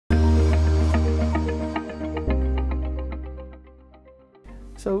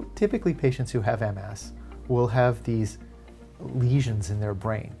So typically patients who have MS will have these lesions in their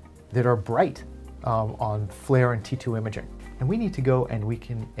brain that are bright on FLAIR and T2 imaging. And we need to go and we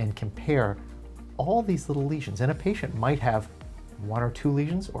can compare all these little lesions. And a patient might have 1 or 2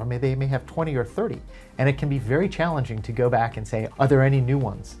 lesions, or they may have 20 or 30. And it can be very challenging to go back and say, are there any new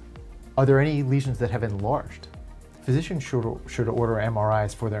ones? Are there any lesions that have enlarged? Physicians should order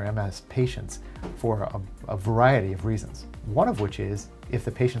MRIs for their MS patients for a variety of reasons. One of which is if the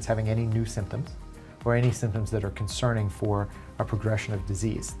patient's having any new symptoms or any symptoms that are concerning for a progression of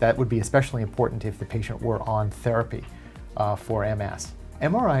disease. That would be especially important if the patient were on therapy for MS.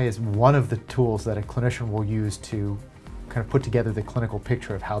 MRI is one of the tools that a clinician will use to kind of put together the clinical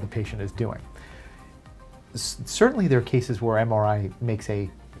picture of how the patient is doing. Certainly there are cases where MRI makes a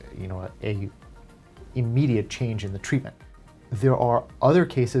immediate change in the treatment. There are other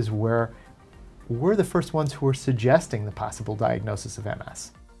cases where we're the first ones who are suggesting the possible diagnosis of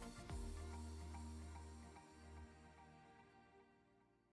MS.